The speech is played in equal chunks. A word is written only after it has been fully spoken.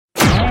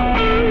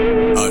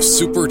a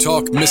Super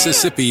Talk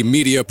Mississippi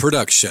media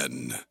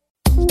production.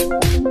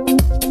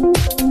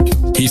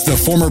 He's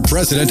the former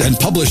president and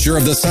publisher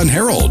of the Sun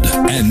Herald,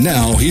 and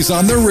now he's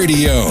on the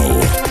radio.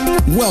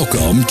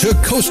 Welcome to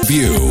Coast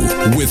View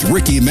with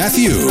Ricky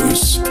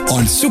Matthews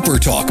on Super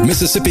Talk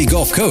Mississippi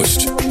Gulf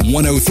Coast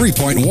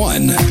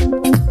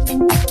 103.1.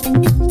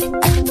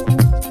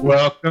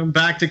 Welcome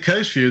back to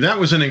Coast View. That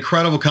was an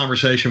incredible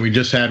conversation we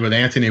just had with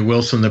Anthony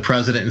Wilson, the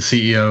president and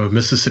CEO of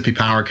Mississippi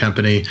Power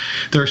Company.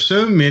 There are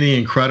so many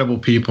incredible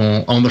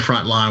people on the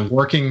front line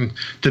working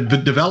to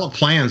develop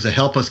plans to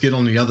help us get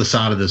on the other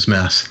side of this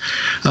mess.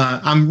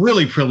 I'm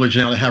really privileged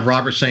now to have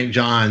Robert St.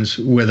 Johns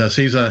with us.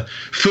 He's a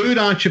food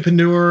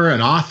entrepreneur,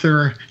 an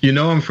author. You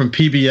know him from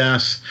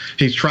PBS.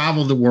 He's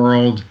traveled the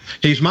world.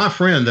 He's my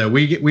friend, though.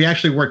 We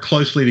actually worked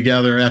closely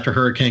together after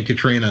Hurricane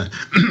Katrina,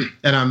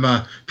 and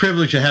I'm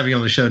privileged to have you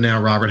on the show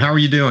now, Robert. How are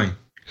you doing?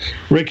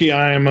 Ricky,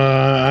 I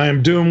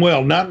am doing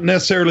well. Not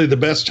necessarily the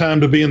best time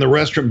to be in the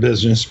restaurant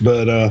business,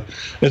 but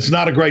it's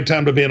not a great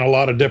time to be in a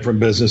lot of different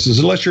businesses,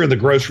 unless you're in the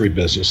grocery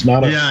business.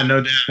 Not a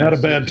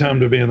bad time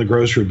to be in the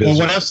grocery business.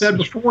 Well, what I've said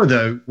before,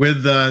 though,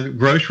 with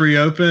grocery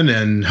open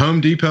and Home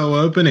Depot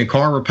open and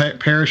car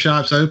repair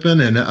shops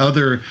open and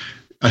other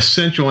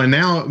essential and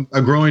now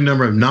a growing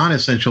number of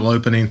non-essential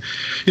opening,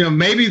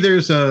 maybe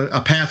there's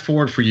a path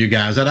forward for you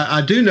guys. And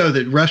I do know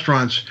that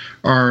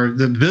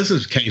the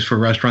business case for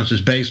restaurants is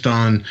based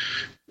on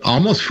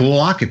almost full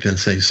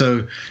occupancy.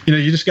 So,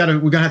 we're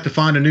going to have to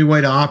find a new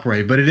way to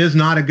operate, but it is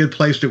not a good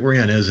place that we're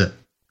in, is it?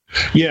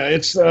 Yeah,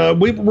 it's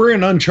we're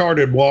in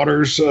uncharted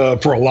waters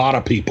for a lot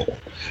of people,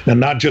 and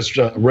not just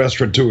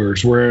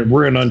restaurateurs.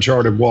 We're in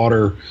uncharted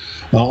water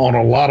on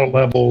a lot of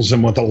levels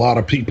and with a lot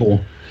of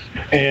people.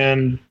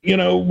 And,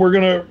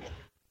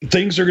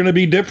 things are going to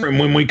be different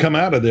when we come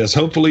out of this.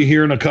 Hopefully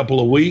here in a couple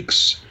of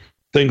weeks,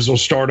 things will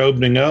start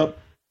opening up.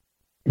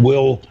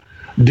 We'll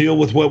deal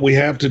with what we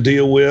have to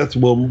deal with.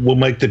 We'll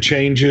make the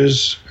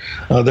changes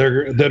that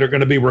are going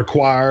to be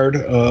required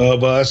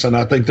of us. And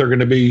I think they're going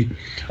to be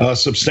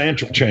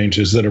substantial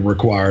changes that are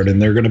required.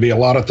 And there are going to be a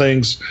lot of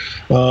things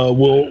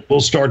we'll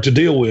start to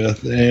deal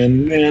with,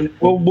 and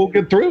we'll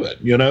get through it.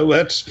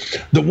 That's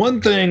the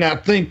one thing I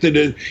think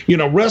that,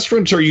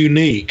 restaurants are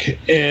unique,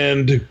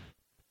 and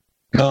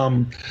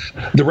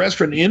the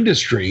restaurant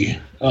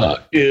industry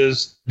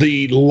is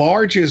the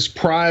largest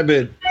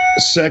private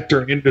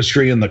sector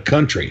industry in the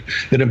country.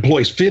 It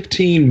employs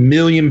 15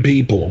 million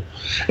people.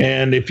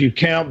 And if you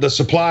count the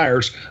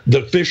suppliers,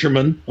 the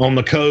fishermen on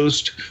the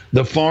coast,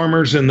 the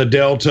farmers in the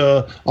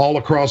Delta, all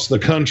across the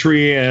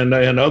country, and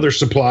other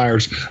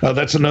suppliers,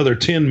 that's another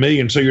 10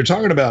 million. So you're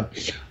talking about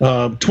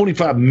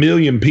 25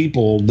 million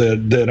people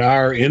that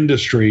our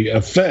industry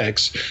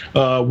affects.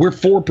 We're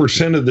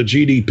 4% of the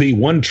GDP,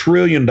 $1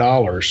 trillion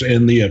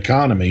in the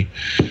economy.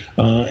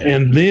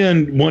 And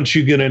then once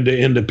you get into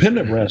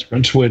independent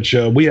restaurants, which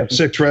we have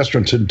 6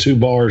 restaurants and 2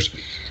 bars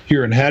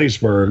here in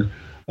Hattiesburg,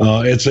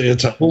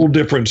 it's a whole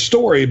different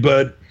story.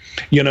 But,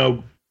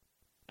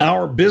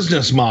 our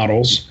business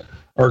models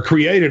are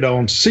created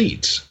on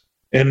seats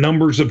and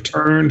numbers of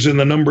turns and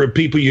the number of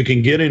people you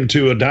can get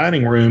into a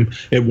dining room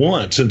at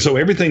once. And so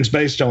everything's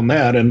based on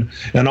that. And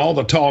all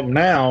the talk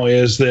now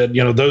is that,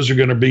 those are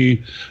going to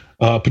be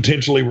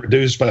potentially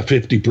reduced by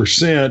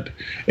 50%.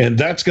 And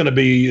that's going to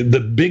be the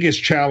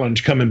biggest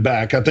challenge coming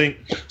back. I think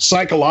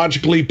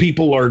psychologically,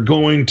 people are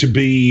going to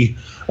be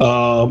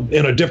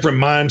in a different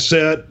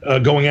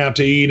mindset going out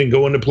to eat and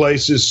going to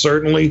places.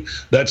 Certainly,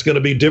 that's going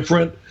to be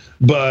different.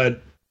 But,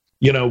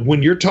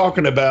 when you're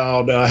talking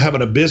about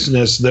having a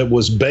business that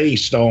was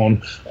based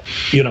on,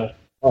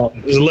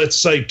 let's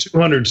say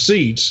 200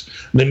 seats,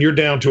 then you're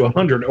down to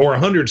 100, or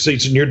 100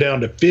 seats and you're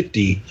down to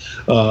 50.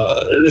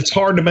 It's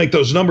hard to make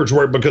those numbers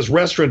work because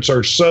restaurants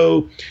are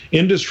so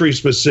industry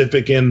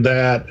specific in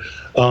that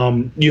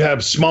you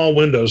have small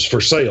windows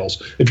for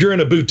sales. If you're in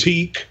a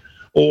boutique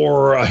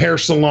or a hair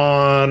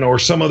salon or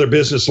some other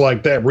business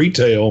like that,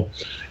 retail,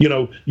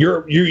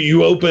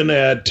 you open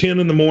at 10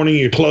 in the morning,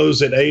 you close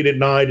at 8 at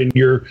night, and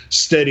you're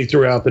steady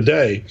throughout the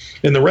day.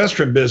 In the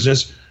restaurant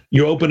business,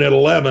 you open at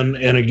 11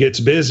 and it gets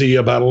busy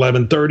about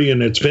 11:30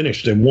 and it's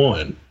finished at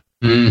 1.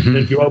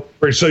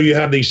 Mm-hmm. And so you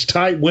have these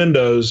tight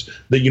windows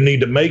that you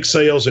need to make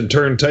sales and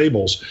turn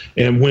tables.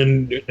 And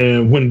when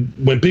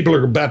people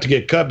are about to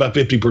get cut by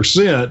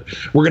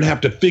 50%, we're going to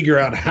have to figure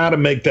out how to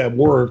make that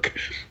work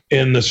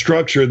in the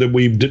structure that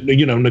we've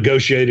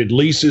negotiated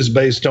leases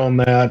based on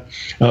that.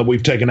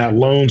 We've taken out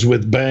loans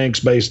with banks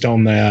based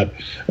on that.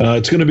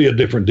 It's going to be a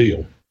different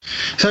deal.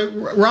 So,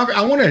 Robert,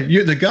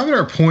 the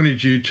governor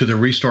appointed you to the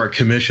Restart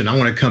Commission. I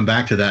want to come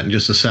back to that in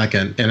just a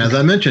second. And as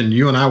I mentioned,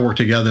 you and I worked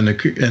together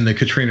in the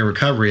Katrina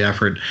recovery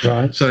effort.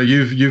 Right. So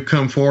you've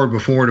come forward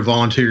before to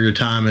volunteer your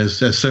time, as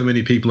so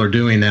many people are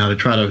doing now, to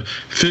try to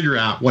figure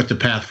out what the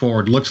path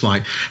forward looks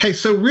like. Hey,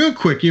 so real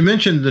quick, you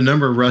mentioned the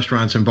number of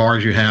restaurants and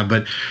bars you have,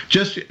 but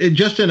just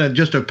in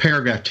a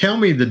paragraph, tell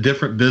me the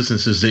different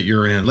businesses that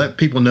you're in. Let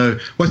people know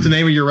what's the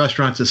name of your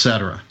restaurants, et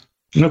cetera.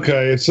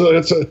 Okay,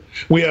 so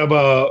we have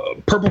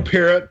Purple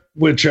Parrot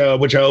which I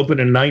opened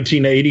in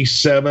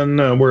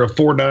 1987. We're a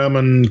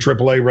 4-diamond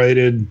AAA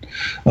rated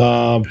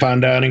fine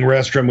dining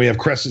restaurant. We have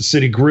Crescent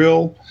City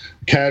Grill,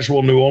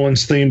 casual New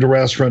Orleans themed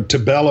restaurant,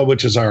 Tabella,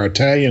 which is our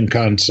Italian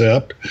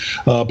concept,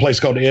 a place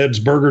called Ed's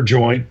Burger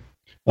Joint,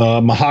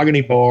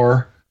 Mahogany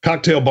Bar,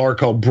 cocktail bar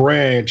called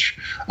Branch.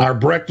 Our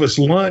breakfast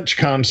lunch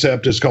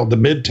concept is called the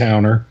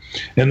Midtowner.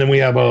 And then we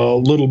have a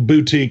little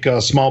boutique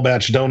small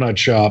batch donut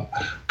shop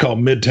called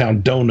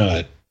Midtown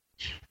Donut.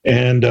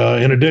 And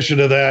in addition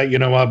to that, you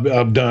know,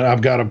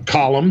 I've got a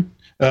column.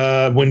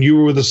 When you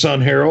were with the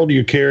Sun Herald,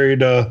 you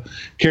carried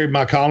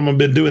my column. I've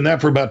been doing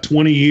that for about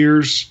 20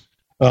 years.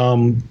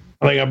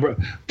 I think I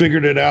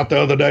figured it out the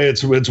other day.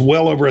 It's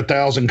well over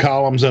 1,000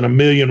 columns and 1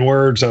 million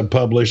words I've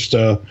published.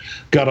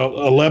 Got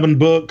 11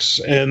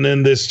 books, and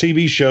then this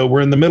TV show.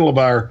 We're in the middle of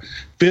our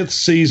 5th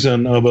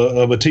season of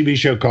a TV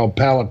show called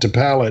Palate to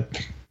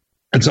Palate.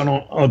 It's on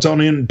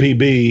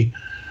MPB,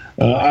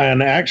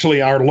 and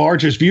actually our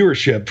largest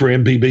viewership for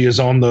MPB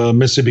is on the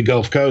Mississippi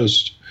Gulf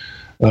Coast,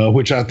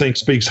 which I think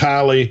speaks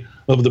highly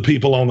of the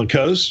people on the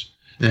coast.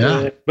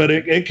 Yeah, but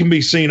it can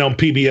be seen on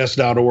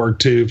pbs.org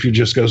too if you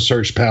just go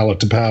search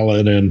Palate to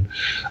Palate. And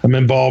I'm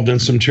involved in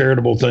some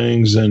charitable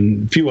things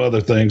and a few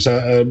other things.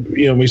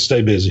 We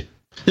stay busy.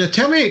 Yeah,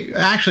 tell me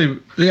actually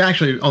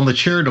on the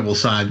charitable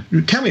side.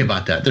 Tell me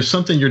about that. There's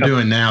something you're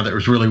doing now that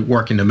was really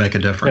working to make a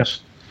difference.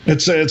 Yeah.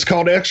 It's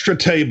called Extra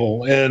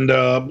Table, and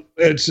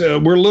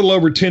we're a little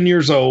over 10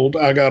 years old.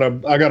 I got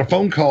a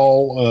phone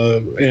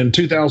call in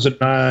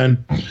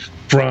 2009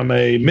 from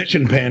a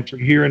mission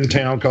pantry here in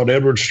town called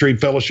Edward Street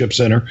Fellowship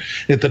Center.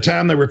 At the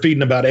time, they were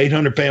feeding about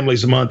 800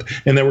 families a month,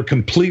 and they were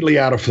completely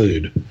out of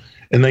food,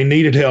 and they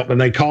needed help. And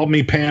they called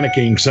me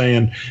panicking,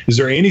 saying, "Is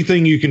there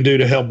anything you can do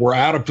to help? We're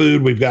out of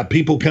food. We've got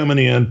people coming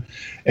in."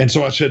 And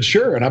so I said,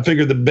 "Sure." And I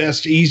figured the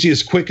best,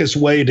 easiest, quickest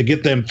way to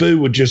get them food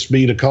would just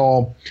be to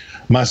call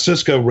my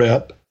Cisco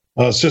rep,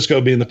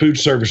 Cisco being the food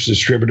service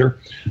distributor,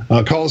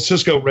 call a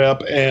Cisco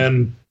rep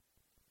and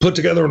put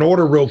together an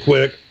order real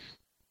quick,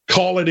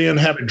 call it in,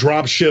 have it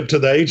drop shipped to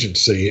the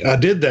agency. I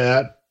did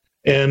that,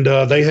 and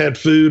they had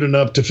food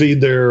enough to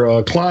feed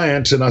their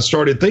clients. And I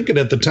started thinking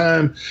at the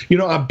time,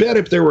 I bet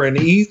if there were an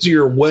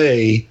easier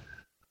way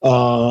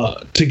to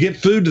get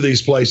food to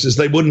these places,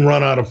 they wouldn't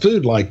run out of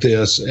food like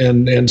this.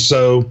 And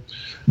so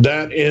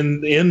that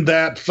in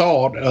that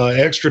thought,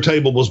 Extra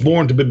Table was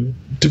born.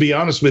 To be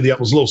honest with you, I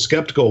was a little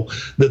skeptical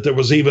that there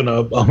was even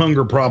a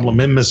hunger problem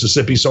in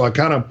Mississippi. So I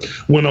kind of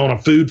went on a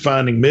food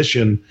finding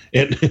mission,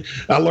 and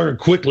I learned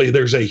quickly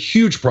there's a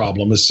huge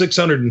problem.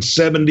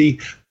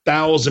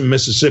 670,000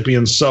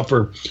 Mississippians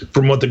suffer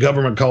from what the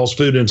government calls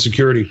food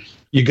insecurity.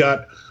 You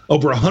got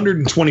over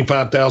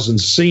 125,000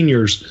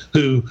 seniors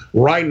who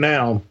right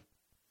now,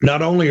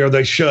 not only are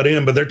they shut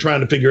in, but they're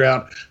trying to figure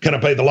out, can I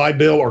pay the light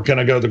bill or can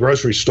I go to the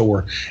grocery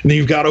store? And then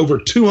you've got over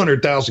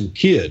 200,000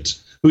 kids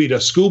who eat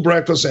a school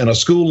breakfast and a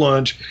school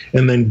lunch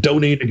and then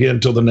don't eat again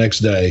until the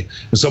next day.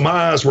 And so my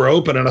eyes were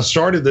open, and I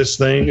started this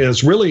thing. And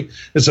it's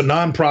a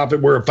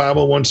nonprofit. We're a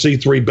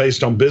 501c3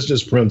 based on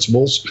business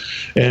principles.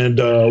 And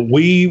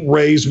we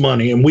raise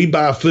money and we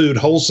buy food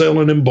wholesale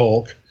and in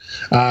bulk.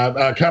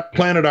 I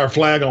planted our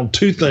flag on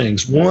two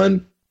things.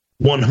 One,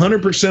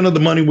 100% of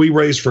the money we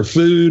raise for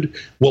food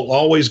will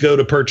always go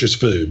to purchase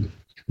food.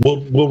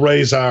 We'll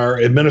raise our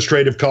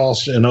administrative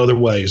costs in other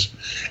ways.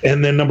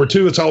 And then number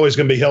two, it's always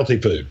going to be healthy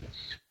food.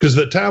 Because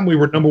the time we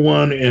were number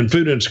one in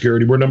food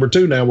insecurity, we're number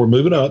two now, we're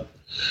moving up.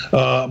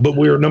 But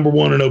we were number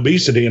one in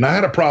obesity. And I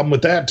had a problem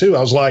with that too. I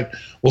was like,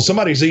 well,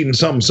 somebody's eating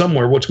something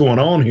somewhere. What's going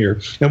on here?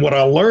 And what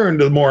I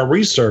learned the more I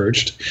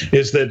researched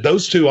is that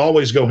those two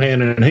always go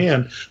hand in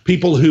hand.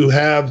 People who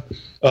have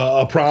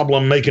a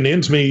problem making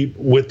ends meet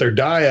with their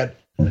diet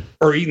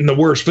are eating the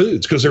worst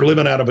foods because they're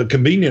living out of a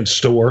convenience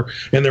store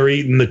and they're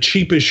eating the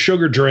cheapest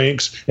sugar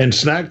drinks and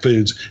snack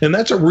foods. And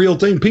that's a real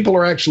thing. People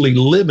are actually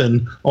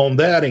living on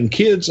that, and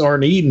kids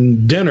aren't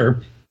eating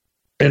dinner.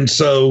 And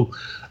so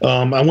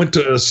I went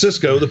to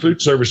Cisco, the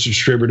food service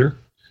distributor,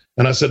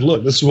 and I said,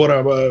 look, this is what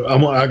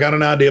I got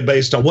an idea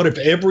based on what if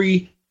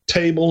every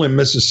table in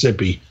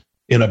Mississippi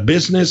in a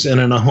business and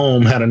in a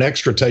home had an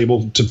extra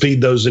table to feed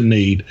those in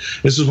need.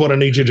 This is what I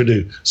need you to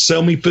do.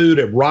 Sell me food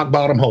at rock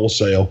bottom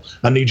wholesale.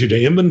 I need you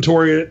to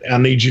inventory it. I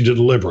need you to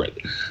deliver it.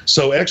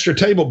 So Extra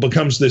Table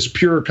becomes this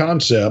pure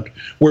concept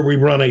where we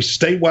run a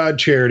statewide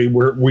charity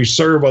where we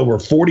serve over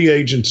 40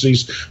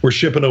 agencies. We're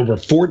shipping over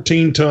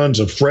 14 tons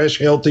of fresh,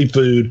 healthy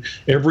food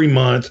every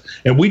month.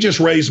 And we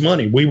just raise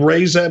money. We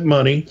raise that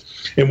money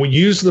and we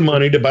use the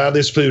money to buy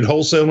this food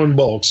wholesale in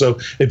bulk. So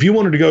if you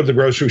wanted to go to the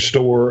grocery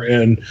store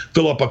and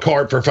fill up a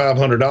cart for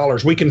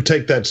 $500, we can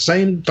take that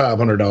same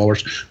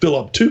 $500, fill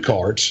up 2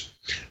 carts.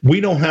 We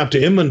don't have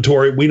to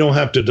inventory it. We don't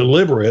have to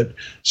deliver it.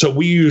 So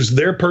we use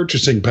their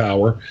purchasing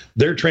power,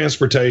 their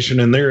transportation,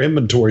 and their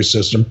inventory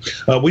system.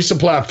 We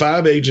supply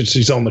 5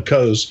 agencies on the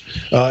coast.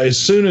 As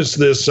soon as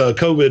this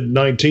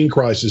COVID-19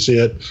 crisis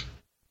hit,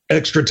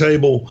 Extra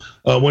Table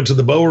went to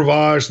the Beau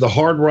Rivage, the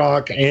Hard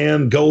Rock,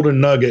 and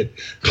Golden Nugget,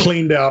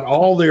 cleaned out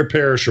all their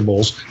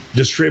perishables,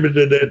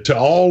 distributed it to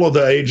all of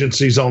the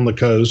agencies on the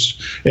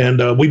coast,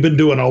 and we've been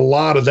doing a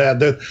lot of that.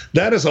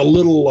 That is a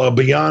little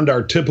beyond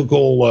our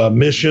typical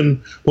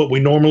mission, what we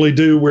normally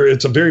do, where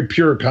it's a very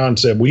pure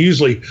concept. We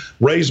usually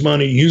raise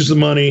money, use the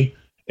money,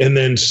 and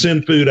then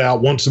send food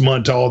out once a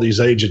month to all these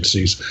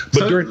agencies.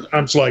 But during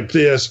times like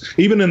this,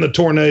 even in the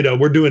tornado,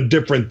 we're doing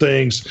different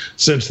things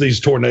since these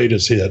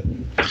tornadoes hit.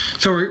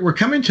 So we're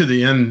coming to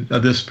the end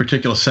of this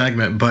particular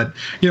segment, but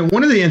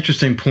one of the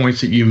interesting points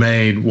that you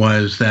made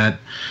was that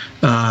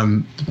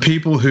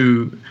people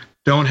who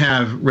don't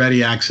have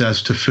ready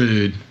access to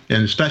food,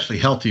 and especially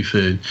healthy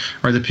food,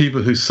 are the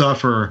people who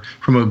suffer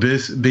from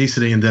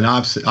obesity and then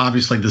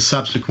obviously the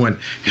subsequent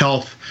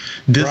health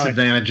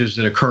disadvantages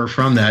that occur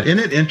from that. Isn't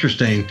it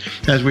interesting,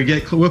 as we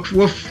get,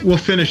 we'll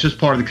finish this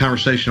part of the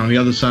conversation on the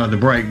other side of the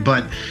break,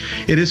 but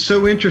it is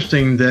so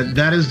interesting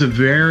that is the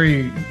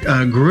very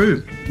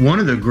group, one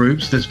of the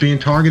groups that's being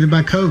targeted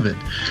by COVID.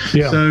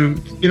 Yeah. So,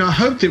 I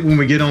hope that when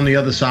we get on the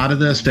other side of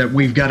this, that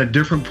we've got a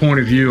different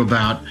point of view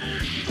about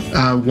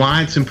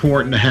why it's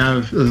important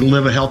to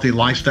live a healthy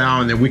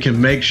lifestyle, and that we can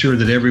make sure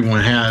that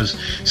everyone has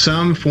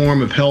some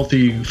form of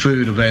healthy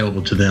food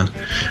available to them.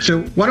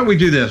 So why don't we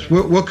do this?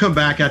 We'll come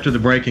back after the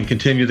break and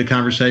continue the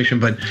conversation,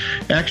 but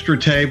Extra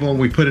Table,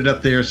 we put it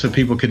up there so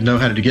people could know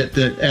how to get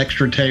that.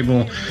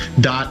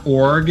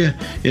 extratable.org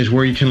is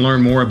where you can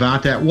learn more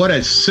about that. What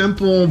a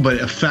simple but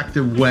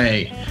effective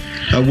way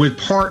with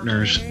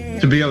partners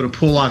to be able to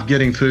pull off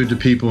getting food to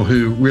people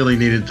who really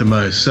need it the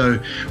most. So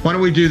why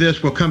don't we do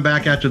this? We'll come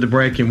back after the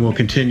break and we'll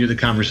continue the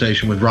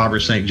conversation with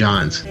Robert St.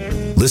 John's.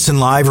 Listen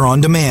live or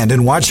on demand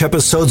and watch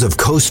episodes of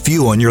Coast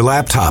View on your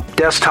laptop,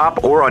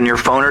 desktop, or on your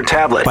phone or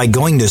tablet by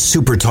going to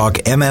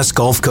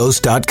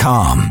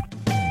supertalkmsgulfcoast.com.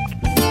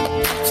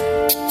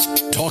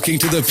 Talking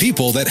to the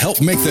people that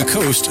help make the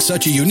coast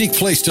such a unique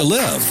place to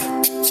live.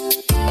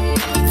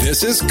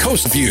 This is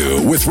Coast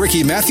View with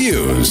Ricky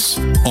Matthews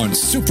on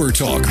Super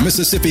Talk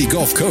Mississippi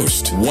Gulf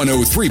Coast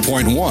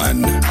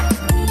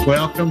 103.1.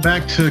 Welcome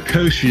back to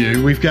Coast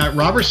View. We've got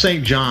Robert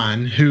St.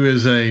 John, who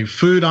is a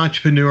food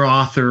entrepreneur,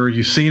 author.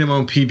 You've seen him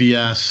on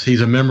PBS.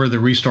 He's a member of the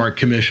Restart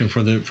Commission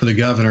for the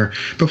governor.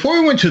 Before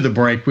we went to the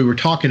break, we were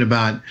talking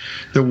about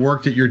the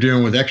work that you're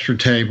doing with Extra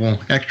Table.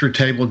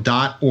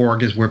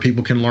 extratable.org is where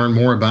people can learn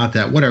more about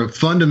that. What a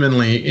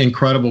fundamentally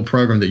incredible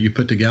program that you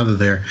put together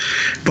there.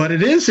 But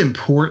it is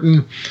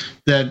important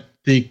that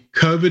the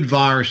COVID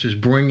virus is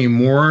bringing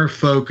more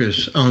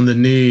focus on the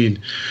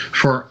need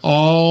for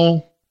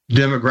all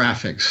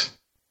demographics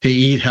to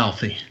eat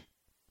healthy.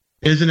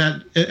 Isn't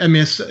that, I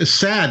mean, it's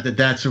sad that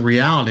that's a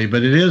reality,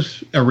 but it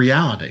is a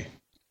reality.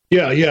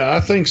 Yeah,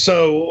 I think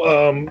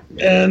so.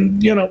 And,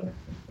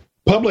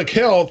 public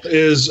health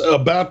is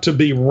about to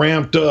be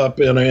ramped up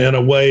in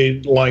a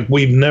way like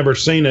we've never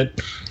seen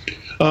it.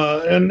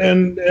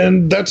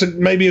 And that's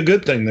maybe a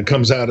good thing that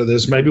comes out of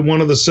this. Maybe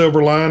one of the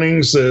silver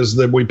linings is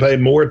that we pay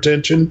more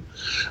attention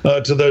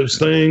to those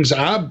things.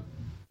 I've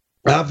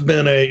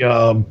been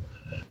a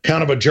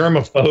kind of a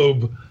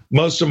germaphobe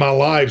most of my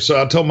life.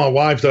 So I told my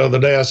wife the other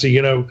day, I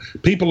said,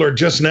 people are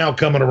just now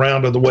coming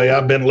around to the way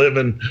I've been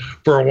living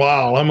for a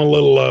while. I'm a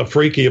little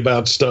freaky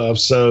about stuff.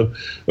 So,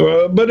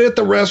 but at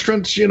the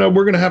restaurants, we're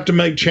going to have to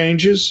make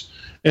changes,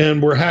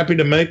 and we're happy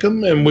to make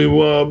them. And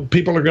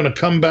people are going to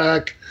come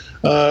back.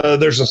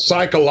 There's a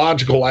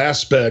psychological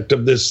aspect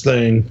of this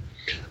thing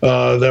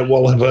that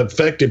will have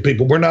affected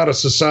people. We're not a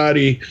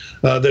society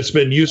that's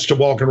been used to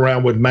walking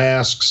around with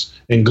masks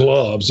and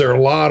gloves. There are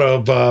a lot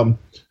of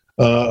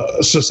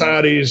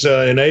societies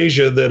in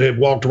Asia that have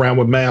walked around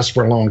with masks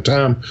for a long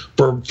time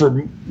for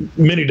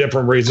many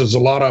different reasons. A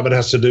lot of it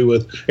has to do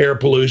with air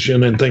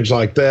pollution and things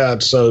like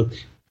that. So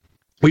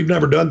we've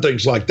never done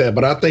things like that.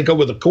 But I think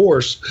over the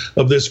course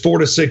of this 4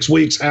 to 6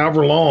 weeks,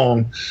 however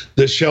long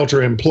this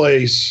shelter in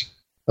place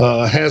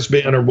has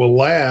been or will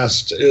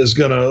last, is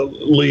going to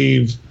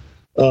leave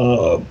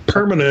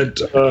permanent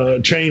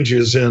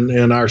changes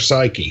in our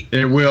psyche.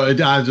 It will.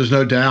 There's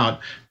no doubt.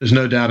 There's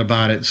no doubt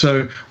about it.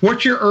 So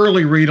what's your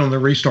early read on the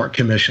Restart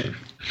Commission?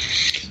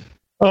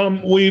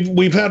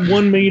 We've had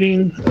one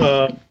meeting.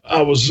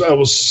 I was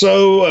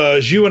so,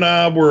 as you and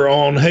I were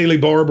on Haley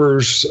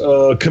Barber's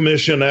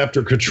commission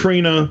after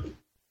Katrina,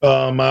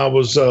 I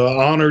was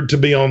honored to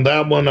be on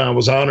that one. I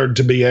was honored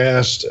to be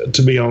asked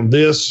to be on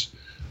this.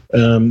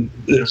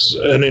 It's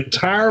an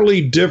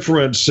entirely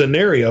different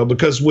scenario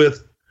because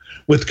with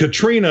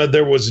Katrina,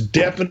 there was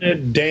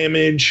definite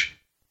damage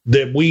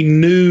that we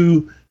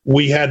knew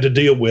we had to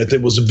deal with.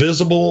 It was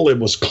visible. It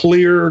was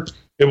clear.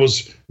 It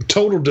was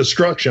total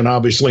destruction,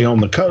 obviously, on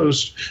the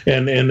coast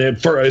and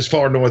as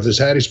far north as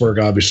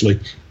Hattiesburg, obviously.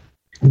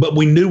 But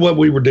we knew what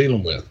we were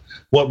dealing with,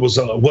 what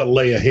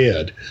lay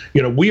ahead.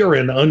 We are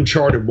in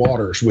uncharted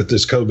waters with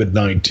this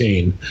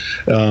COVID-19.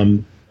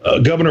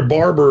 Governor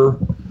Barber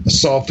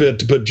saw fit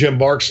to put Jim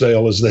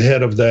Barksdale as the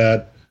head of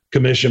that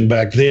commission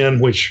back then,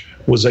 which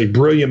was a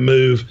brilliant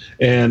move.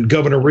 And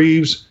Governor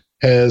Reeves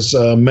has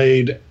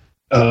made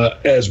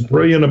as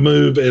brilliant a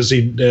move as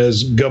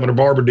Governor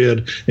Barbour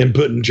did in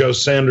putting Joe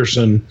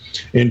Sanderson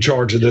in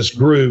charge of this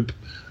group.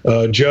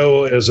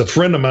 Joe, as a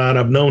friend of mine,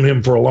 I've known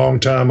him for a long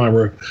time.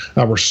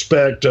 I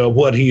respect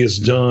what he has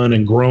done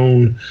and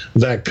grown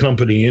that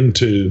company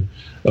into.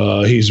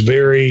 He's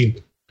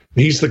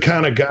the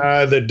kind of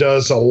guy that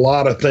does a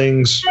lot of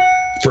things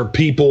for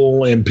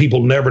people, and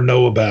people never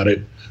know about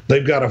it.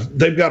 They've got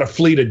a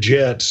fleet of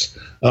jets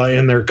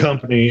in their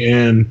company,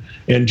 and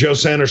Joe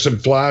Sanderson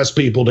flies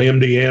people to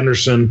MD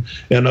Anderson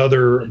and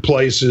other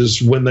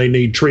places when they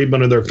need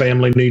treatment or their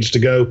family needs to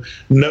go.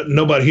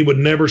 Nobody, he would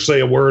never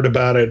say a word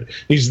about it.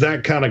 He's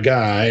that kind of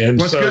guy. And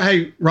good?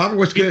 Hey, Robert,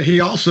 what's good?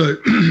 He also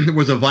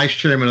was a vice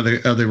chairman of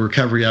the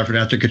recovery effort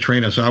after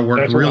Katrina, so I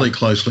worked really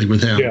closely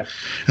with him. Yeah.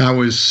 I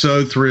was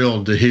so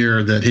thrilled to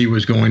hear that he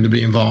was going to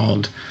be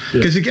involved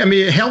because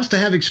it helps to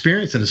have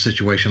experience in a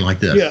situation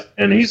like this. Yeah,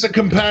 and he's a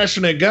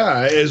compassionate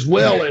guy as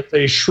well as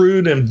a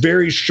shrewd and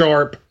very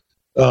sharp,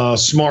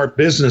 smart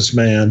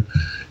businessman,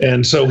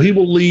 and so he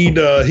will lead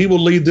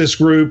this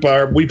group.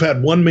 We've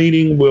had one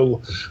meeting.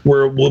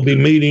 We'll be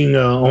meeting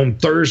on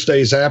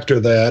Thursdays after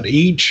that.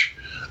 Each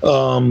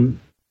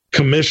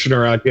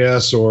commissioner, I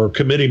guess, or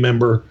committee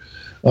member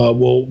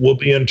will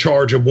be in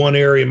charge of one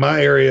area.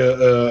 My area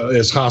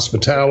is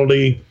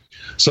hospitality.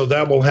 So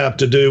that will have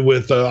to do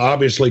with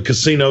obviously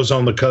casinos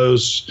on the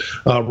coast,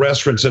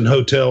 restaurants and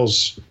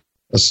hotels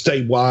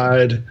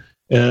statewide.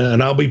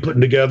 And I'll be putting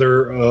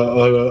together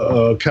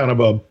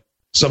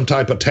some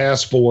type of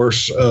task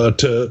force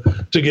to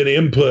get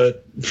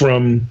input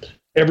from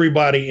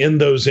everybody in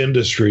those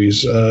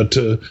industries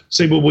to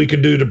see what we can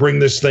do to bring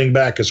this thing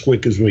back as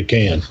quick as we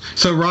can.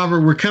 So,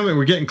 Robert,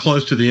 we're getting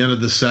close to the end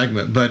of the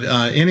segment, but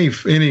any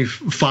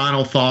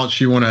final thoughts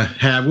you want to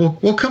have?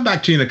 We'll come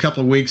back to you in a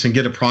couple of weeks and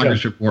get a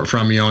progress report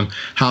from you on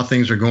how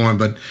things are going.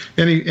 But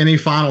any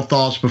final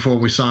thoughts before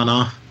we sign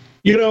off?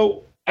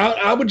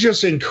 I would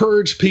just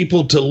encourage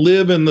people to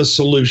live in the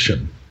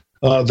solution.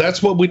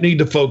 That's what we need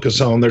to focus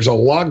on. There's a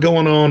lot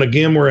going on.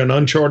 Again, we're in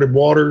uncharted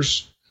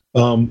waters.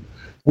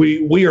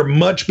 We are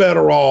much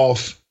better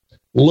off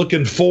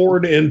looking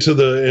forward into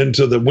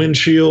the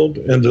windshield,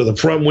 into the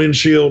front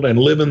windshield, and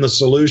live in the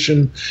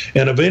solution.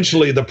 And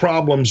eventually the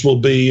problems will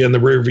be in the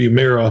rearview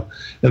mirror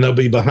and they'll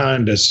be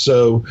behind us.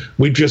 So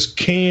we just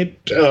can't,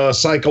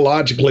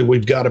 psychologically,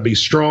 we've got to be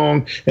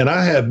strong. And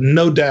I have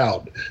no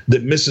doubt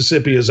that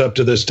Mississippi is up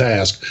to this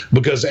task,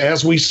 because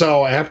as we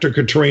saw after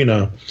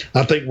Katrina,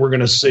 I think we're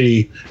going to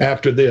see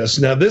after this.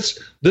 Now, this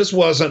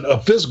wasn't a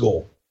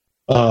physical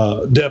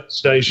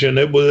devastation.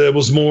 It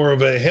was more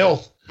of a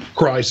health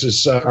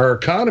crisis. Our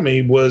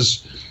economy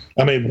was,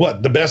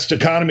 the best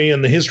economy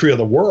in the history of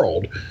the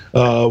world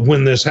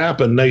when this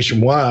happened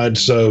nationwide.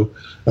 So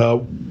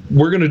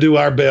we're going to do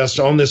our best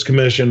on this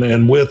commission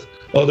and with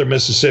other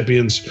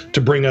Mississippians to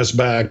bring us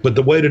back. But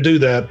the way to do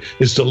that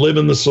is to live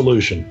in the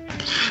solution.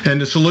 And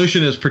the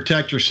solution is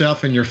protect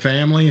yourself and your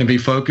family and be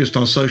focused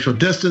on social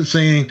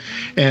distancing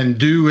and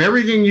do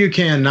everything you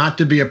can not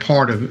to be a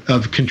part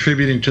of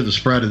contributing to the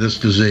spread of this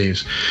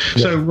disease.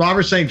 Yeah. So,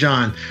 Robert St.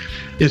 John,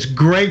 it's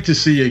great to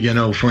see you again,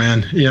 old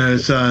friend.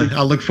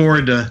 I look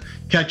forward to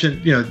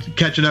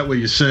catching up with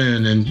you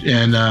soon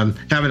and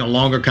having a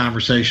longer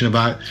conversation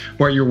about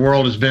what your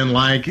world has been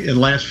like in the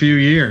last few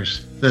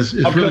years. It's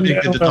really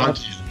good to talk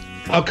to you.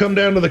 I'll come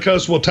down to the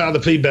coast. We'll tie the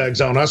feed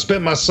bags on. I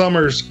spent my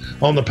summers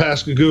on the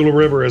Pascagoula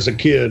River as a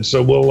kid,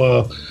 so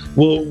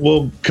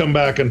we'll come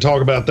back and talk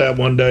about that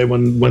one day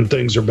when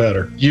things are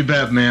better. You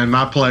bet, man.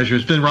 My pleasure.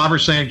 It's been Robert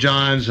St.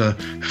 John's, a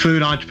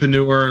food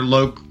entrepreneur,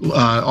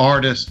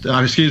 author,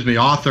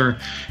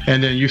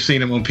 and then you've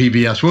seen him on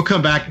PBS. We'll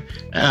come back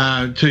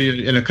to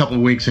you in a couple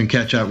of weeks and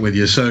catch up with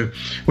you. So,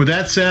 with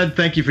that said,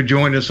 thank you for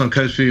joining us on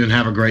Coast View and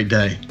have a great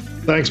day.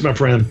 Thanks, my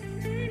friend.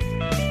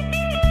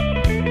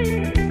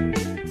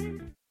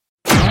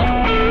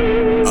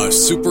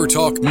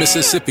 SuperTalk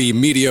Mississippi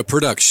Media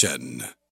Production.